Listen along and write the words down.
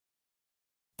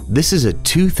This is a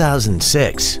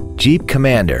 2006 Jeep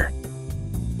Commander.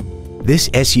 This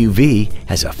SUV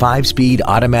has a 5-speed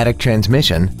automatic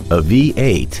transmission, a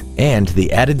V8, and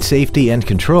the added safety and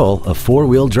control of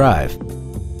 4-wheel drive.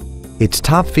 Its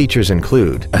top features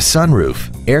include a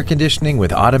sunroof, air conditioning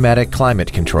with automatic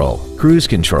climate control, cruise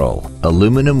control,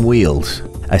 aluminum wheels,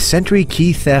 a Sentry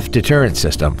key theft deterrent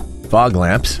system, fog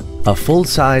lamps, a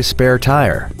full-size spare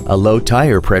tire, a low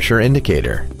tire pressure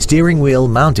indicator, steering wheel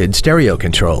mounted stereo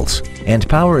controls, and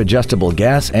power-adjustable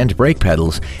gas and brake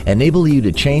pedals enable you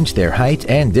to change their height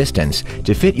and distance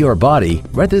to fit your body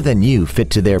rather than you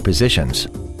fit to their positions.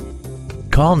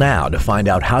 Call now to find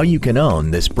out how you can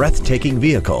own this breathtaking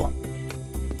vehicle.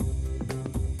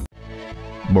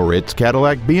 Moritz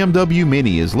Cadillac BMW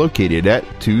Mini is located at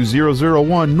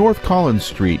 2001 North Collins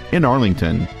Street in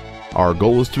Arlington. Our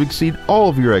goal is to exceed all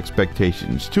of your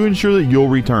expectations to ensure that you'll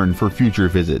return for future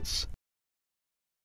visits.